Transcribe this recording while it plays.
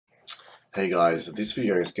Hey guys, this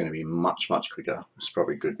video is going to be much quicker. It's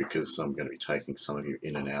probably good because I'm going to be taking some of you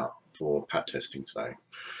in and out for PAT testing today.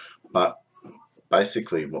 But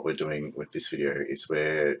basically what we're doing with this video is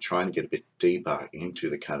we're trying to get a bit deeper into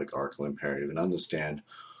the categorical imperative and understand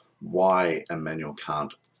why Immanuel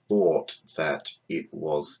Kant thought that it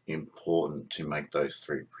was important to make those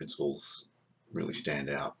three principles really stand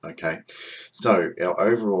out. Okay, so our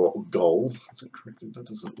overall goal, is it corrected? That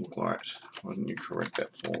doesn't look right. Why didn't you correct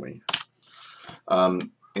that for me?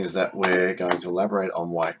 Is that we're going to elaborate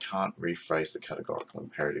on why I can't rephrase the categorical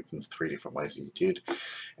imperative in the three different ways that you did.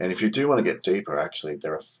 And if you do want to get deeper, actually,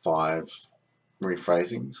 there are 5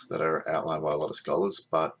 rephrasings that are outlined by a lot of scholars,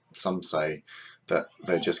 but some say that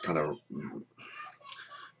they're just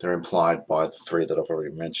they're implied by the 3 that I've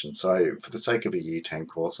already mentioned. So for the sake of a Year 10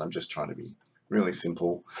 course, I'm just trying to be really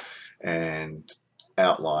simple and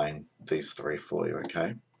outline these 3 for you,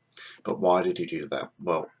 okay? But why did he do that?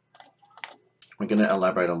 Well, we're going to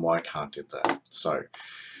elaborate on why Kant did that. So,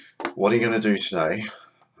 what are you going to do today?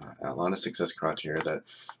 Outline a success criteria that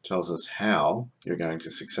tells us how you're going to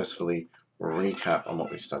successfully recap on what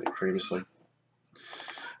we studied previously.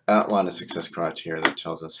 Outline a success criteria that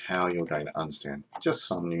tells us how you're going to understand just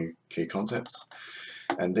some new key concepts.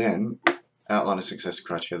 And then outline a success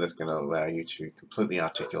criteria that's going to allow you to completely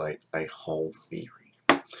articulate a whole theory.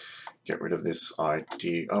 Get rid of this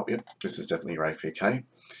idea. Oh, yep, this is definitely your APK.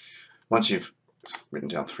 Once you've written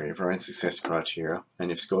down 3 of your own success criteria and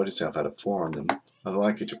you've scored yourself out of 4 on them, I'd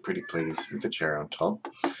like you to pretty please, with the cherry on top,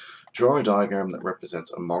 draw a diagram that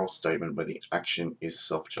represents a moral statement where the action is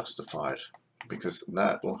self-justified, because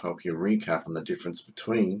that will help you recap on the difference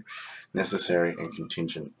between necessary and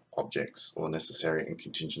contingent objects, or necessary and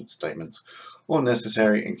contingent statements, or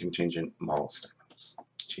necessary and contingent moral statements.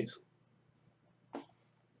 Cheers.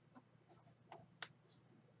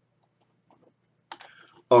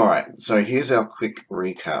 Alright, so here's our quick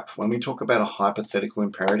recap. When we talk about a hypothetical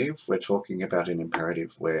imperative, we're talking about an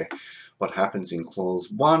imperative where what happens in clause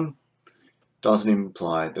 1 doesn't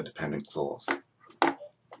imply the dependent clause.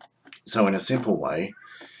 So in a simple way,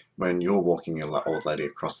 when you're walking an old lady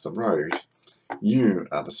across the road, you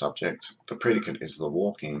are the subject, the predicate is the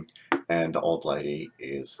walking, and the old lady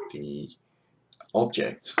is the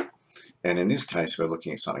object. And in this case, we're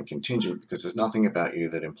looking at something contingent because there's nothing about you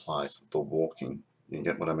that implies the walking. You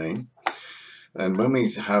get what I mean? And when we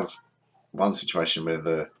have one situation where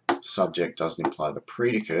the subject doesn't imply the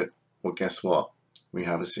predicate, well, guess what? We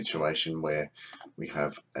have a situation where we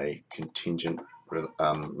have a contingent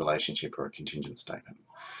relationship or a contingent statement.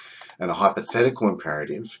 And a hypothetical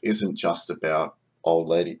imperative isn't just about old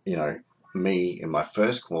lady, me in my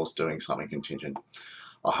first clause doing something contingent.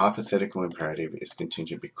 A hypothetical imperative is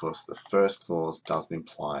contingent because the first clause doesn't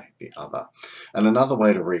imply the other. And another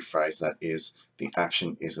way to rephrase that is the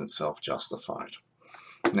action isn't self-justified.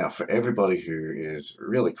 Now, for everybody who is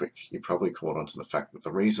really quick, you probably caught on to the fact that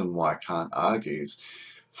the reason why Kant argues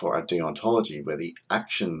for a deontology where the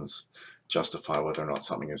actions justify whether or not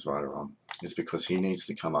something is right or wrong is because he needs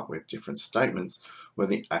to come up with different statements where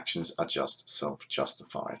the actions are just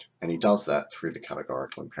self-justified. And he does that through the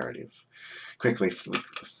categorical imperative. Quickly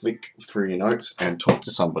flick through your notes and talk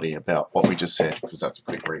to somebody about what we just said, because that's a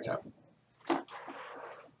quick recap.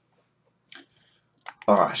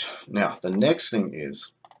 Alright, now the next thing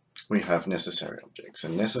is we have necessary objects.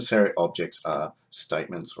 And necessary objects are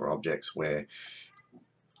statements or objects where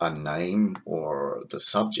a name or the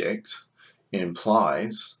subject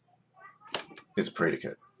implies its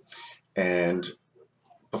predicate. And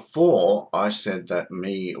before I said that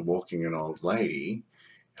me walking an old lady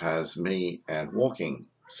has me and walking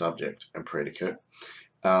subject and predicate,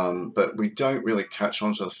 but we don't really catch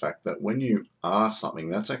on to the fact that when you are something,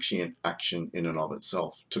 that's actually an action in and of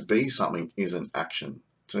itself. To be something is an action.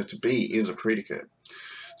 So to be is a predicate.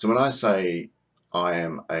 So when I say I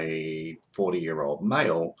am a 40-year-old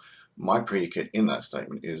male, my predicate in that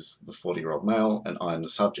statement is the 40-year-old male and I am the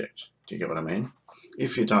subject. Do you get what I mean?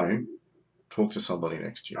 If you don't, talk to somebody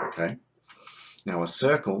next to you, okay? Now a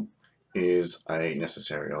circle is a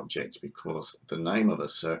necessary object because the name of a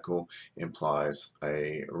circle implies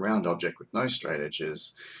a round object with no straight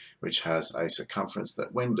edges, which has a circumference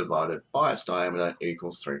that when divided by its diameter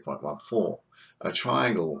equals 3.14. A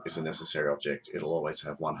triangle is a necessary object. It'll always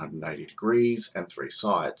have 180 degrees and 3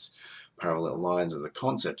 sides. Parallel lines as a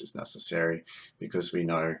concept is necessary because we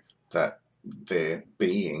know that their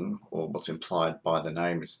being, or what's implied by the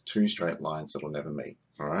name, is 2 straight lines that will never meet.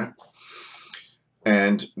 All right.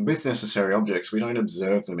 And with necessary objects, we don't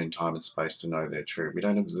observe them in time and space to know they're true. We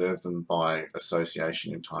don't observe them by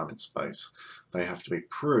association in time and space. They have to be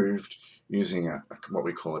proved using what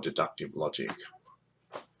we call a deductive logic.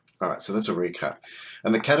 Alright, so that's a recap.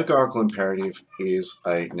 And the categorical imperative is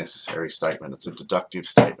a necessary statement. It's a deductive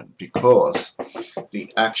statement because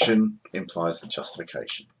the action implies the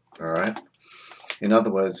justification. Alright? In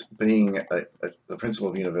other words, being the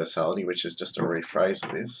principle of universality, which is just a rephrase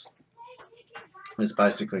of this, is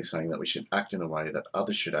basically saying that we should act in a way that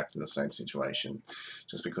others should act in the same situation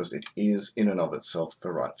just because it is in and of itself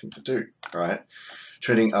the right thing to do, right?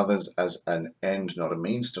 Treating others as an end, not a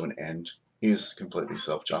means to an end, is completely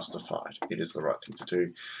self-justified. It is the right thing to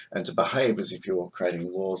do. And to behave as if you're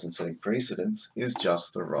creating laws and setting precedents is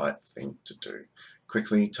just the right thing to do.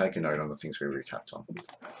 Quickly take a note on the things we recapped on.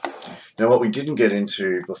 Now, what we didn't get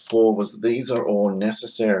into before was that these are all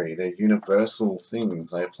necessary. They're universal things.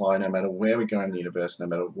 They apply no matter where we go in the universe, no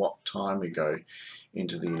matter what time we go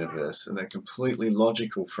into the universe. And they're completely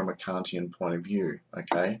logical from a Kantian point of view,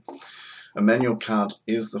 okay? Immanuel Kant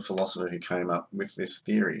is the philosopher who came up with this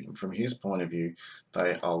theory. And from his point of view,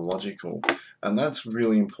 they are logical. And that's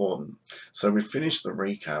really important. So we've finished the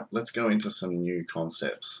recap. Let's go into some new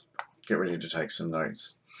concepts. Get ready to take some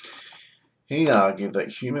notes. He argued that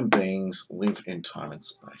human beings live in time and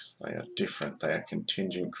space. They are different. They are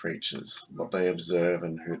contingent creatures. What they observe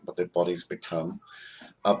and what their bodies become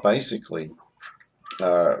are basically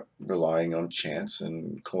relying on chance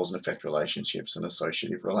and cause and effect relationships and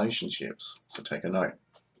associative relationships. So take a note.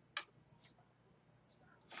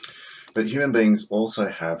 But human beings also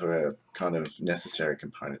have a kind of necessary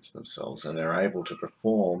component to themselves, and they're able to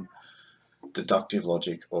perform deductive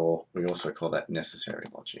logic, or we also call that necessary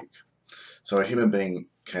logic. So a human being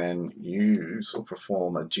can use or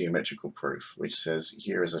perform a geometrical proof, which says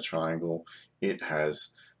here is a triangle, it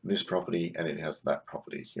has this property and it has that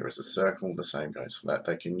property. Here is a circle, the same goes for that.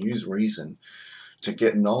 They can use reason to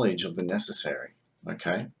get knowledge of the necessary.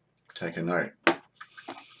 Okay, take a note.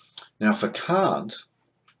 Now for Kant,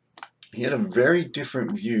 he had a very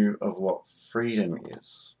different view of what freedom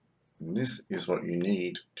is. And this is what you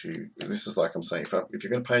need to, this is like I'm saying, if you're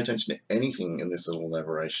going to pay attention to anything in this little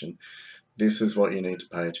elaboration, this is what you need to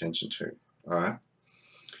pay attention to, all right?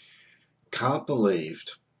 Kant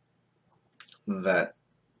believed that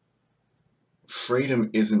freedom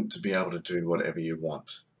isn't to be able to do whatever you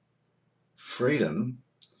want. Freedom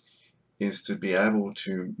is to be able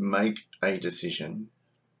to make a decision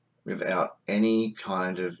without any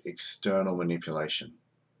kind of external manipulation.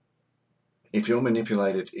 If you're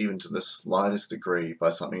manipulated even to the slightest degree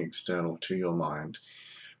by something external to your mind,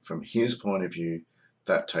 from his point of view,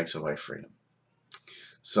 that takes away freedom.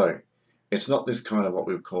 So it's not this kind of what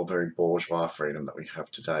we would call very bourgeois freedom that we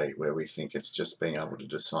have today, where we think it's just being able to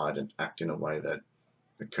decide and act in a way that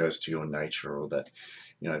occurs to your nature, or that,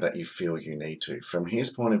 you know, that you feel you need to. From his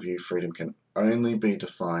point of view, freedom can only be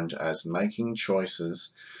defined as making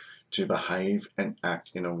choices to behave and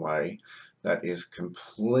act in a way that is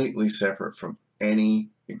completely separate from any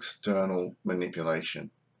external manipulation.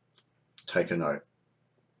 Take a note.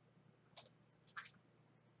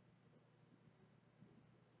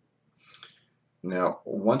 Now,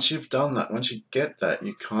 once you've done that, once you get that,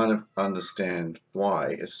 you kind of understand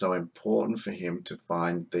why it's so important for him to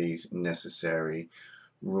find these necessary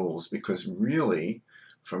rules, because really,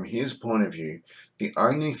 from his point of view, the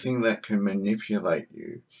only thing that can manipulate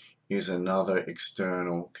you is another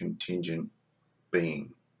external contingent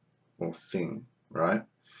being or thing, right?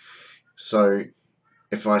 So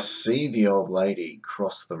if I see the old lady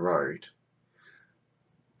cross the road,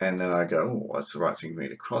 and then I go, oh, that's the right thing for me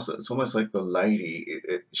to cross it. It's almost like the lady,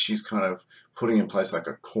 she's kind of putting in place like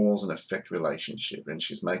a cause and effect relationship, and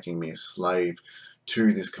she's making me a slave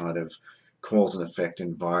to this kind of cause and effect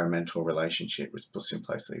environmental relationship, which puts in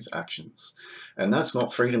place these actions. And that's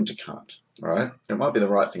not freedom to Kant, right? It might be the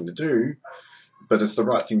right thing to do, but it's the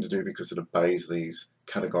right thing to do because it obeys these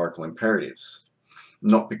categorical imperatives,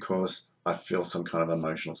 not because I feel some kind of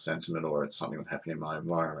emotional sentiment or it's something that happened in my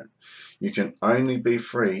environment. You can only be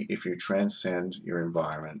free if you transcend your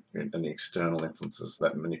environment and the external influences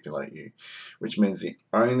that manipulate you, which means the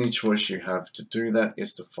only choice you have to do that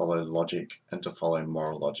is to follow logic and to follow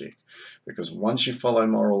moral logic. Because once you follow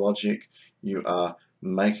moral logic, you are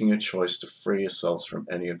making a choice to free yourselves from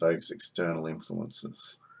any of those external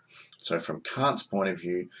influences. So from Kant's point of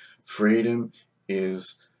view, freedom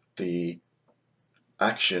is the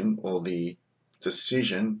action or the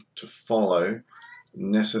decision to follow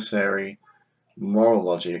necessary moral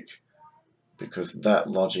logic, because that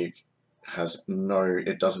logic has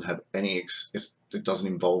it doesn't have any, it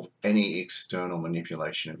doesn't involve any external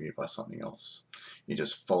manipulation of you by something else. You're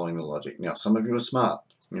just following the logic. Now, some of you are smart.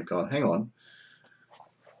 You've gone, hang on,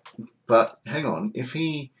 but hang on,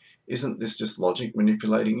 isn't this just logic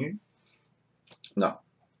manipulating you? No.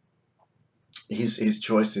 his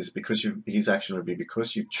choice is because his action would be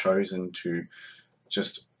because you've chosen to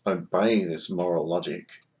just obey this moral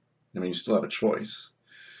logic. I mean, you still have a choice.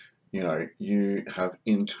 You know, you have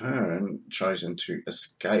in turn chosen to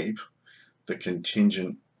escape the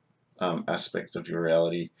contingent aspect of your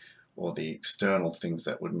reality, or the external things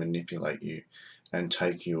that would manipulate you and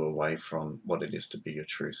take you away from what it is to be your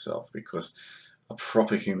true self, because a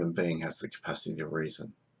proper human being has the capacity to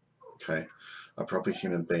reason. Okay, a proper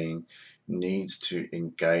human being needs to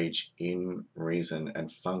engage in reason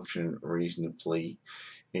and function reasonably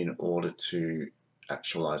in order to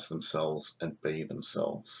actualize themselves and be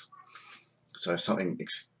themselves. So if something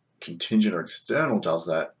contingent or external does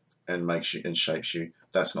that and makes you and shapes you,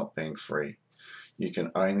 that's not being free. You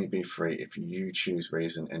can only be free if you choose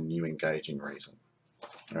reason and you engage in reason.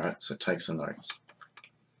 All right, so take some notes.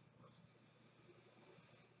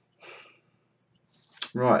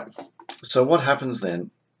 Right, so what happens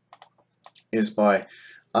then is, by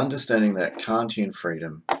understanding that Kantian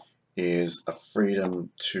freedom is a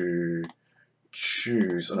freedom to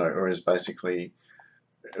choose, or is basically,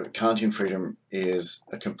 Kantian freedom is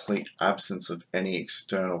a complete absence of any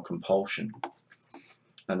external compulsion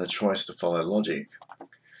and the choice to follow logic.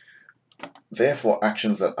 Therefore,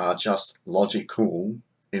 actions that are just logical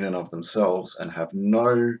in and of themselves and have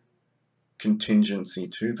no contingency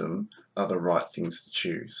to them are the right things to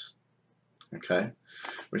choose. Okay?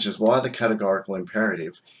 Which is why the categorical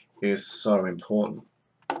imperative is so important.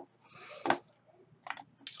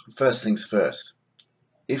 First things first.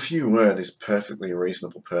 If you were this perfectly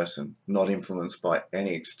reasonable person, not influenced by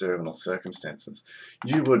any external circumstances,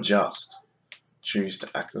 you would just choose to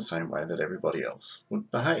act the same way that everybody else would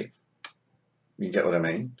behave. You get what I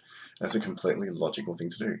mean? That's a completely logical thing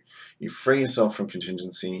to do. You free yourself from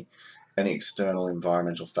contingency, any external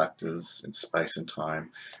environmental factors in space and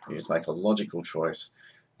time. You just make a logical choice.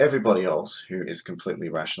 Everybody else who is completely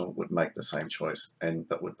rational would make the same choice,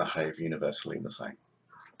 but would behave universally the same.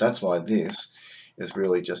 That's why this is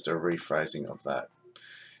really just a rephrasing of that.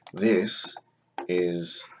 This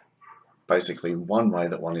is basically one way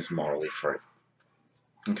that one is morally free.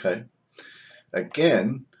 Okay?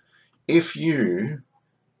 Again, if you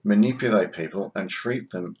manipulate people and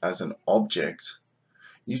treat them as an object,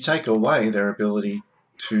 you take away their ability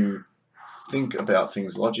to think about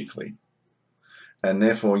things logically. And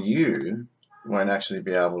therefore you won't actually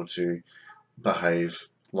be able to behave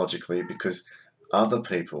logically, because other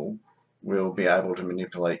people will be able to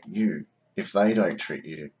manipulate you if they don't treat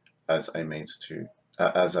you as a means to,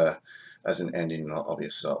 as an end in and of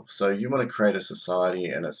yourself. So you want to create a society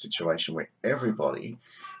and a situation where everybody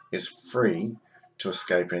is free to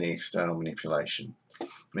escape any external manipulation,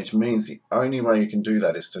 which means the only way you can do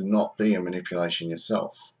that is to not be a manipulation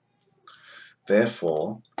yourself.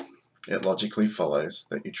 Therefore, it logically follows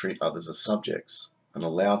that you treat others as subjects and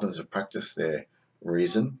allow them to practice their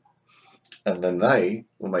reason, and then they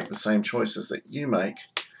will make the same choices that you make,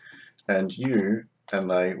 and you and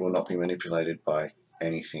they will not be manipulated by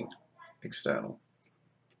anything external.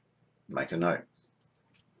 Make a note.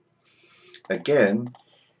 Again,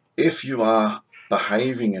 if you are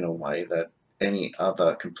behaving in a way that any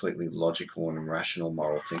other completely logical and rational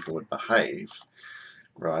moral thinker would behave,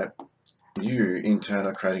 right, you in turn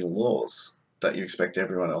are creating laws that you expect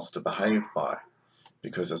everyone else to behave by,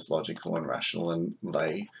 because it's logical and rational and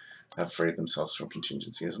they have freed themselves from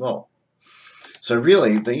contingency as well. So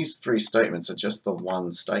really, these three statements are just the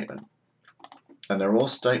one statement. And they're all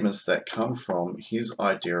statements that come from his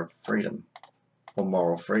idea of freedom, or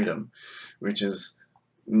moral freedom, which is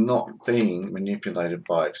not being manipulated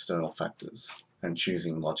by external factors and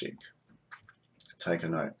choosing logic. Take a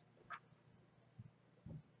note.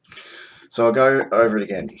 So I'll go over it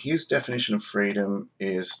again. His definition of freedom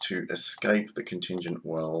is to escape the contingent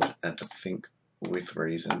world and to think with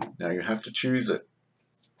reason. Now you have to choose it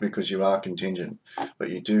because you are contingent, but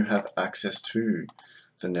you do have access to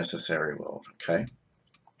the necessary world, okay?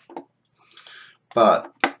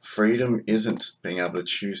 But freedom isn't being able to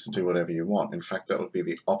choose to do whatever you want. In fact, that would be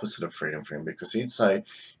the opposite of freedom for him, because he'd say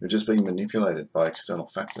you're just being manipulated by external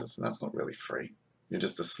factors, and that's not really free. You're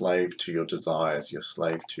just a slave to your desires. You're a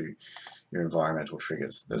slave to your environmental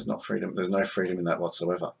triggers. There's not freedom. There's no freedom in that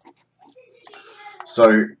whatsoever.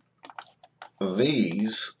 So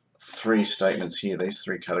these three statements here, these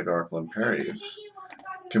three categorical imperatives,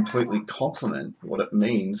 completely complement what it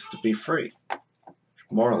means to be free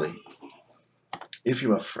morally. If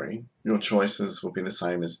you are free, your choices will be the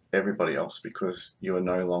same as everybody else, because you are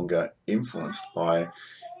no longer influenced by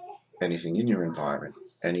anything in your environment,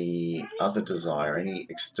 any other desire, any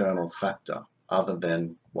external factor other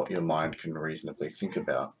than what your mind can reasonably think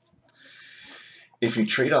about. if you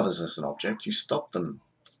treat others as an object, you stop them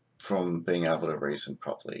from being able to reason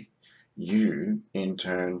properly. You, in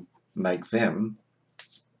turn, make them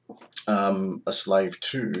a slave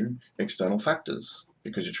to external factors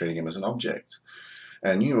because you're treating him as an object.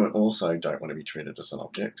 And you also don't want to be treated as an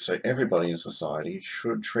object, so everybody in society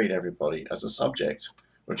should treat everybody as a subject,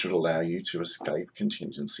 which would allow you to escape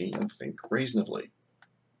contingency and think reasonably.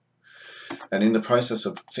 And in the process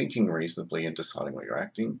of thinking reasonably and deciding what you're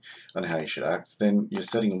acting and how you should act, then you're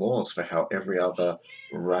setting laws for how every other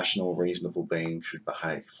rational, reasonable being should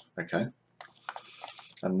behave, okay?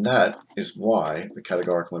 And that is why the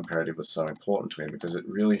categorical imperative was so important to him, because it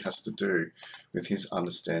really has to do with his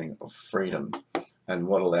understanding of freedom and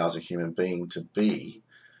what allows a human being to be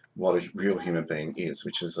what a real human being is,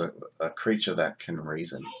 which is a creature that can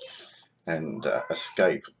reason and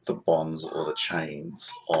escape the bonds or the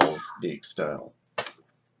chains of the external.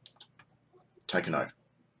 Take a note.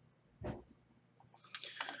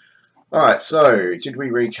 Alright, so did we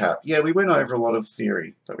recap? Yeah, we went over a lot of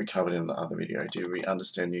theory that we covered in the other video. Did we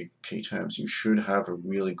understand new key terms? You should have a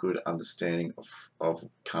really good understanding of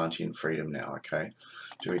Kantian freedom now, okay?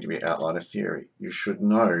 Did we outline a theory? You should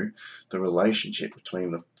know the relationship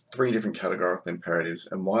between the three different categorical imperatives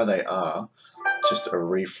and why they are just a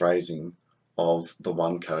rephrasing of the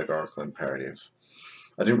one categorical imperative.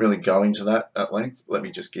 I didn't really go into that at length. Let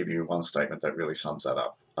me just give you one statement that really sums that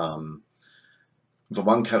up. The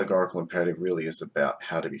one categorical imperative really is about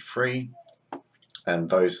how to be free, and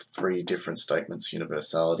those three different statements,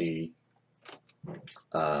 universality,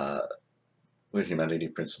 the humanity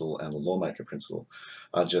principle, and the lawmaker principle,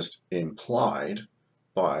 are just implied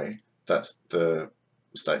by that's the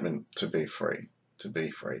statement to be free,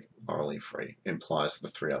 morally free, implies the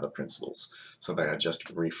three other principles. So they are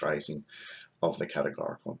just rephrasing of the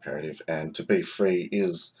categorical imperative, and to be free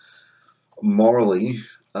is morally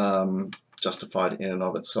justified in and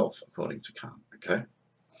of itself, according to Kant. Okay,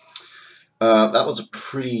 that was a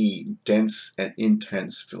pretty dense and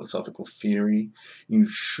intense philosophical theory. You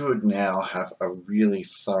should now have a really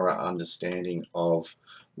thorough understanding of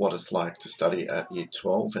what it's like to study at Year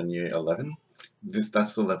 12 and Year 11.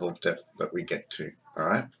 That's the level of depth that we get to. All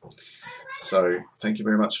right. So thank you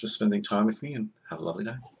very much for spending time with me, and have a lovely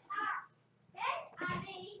day.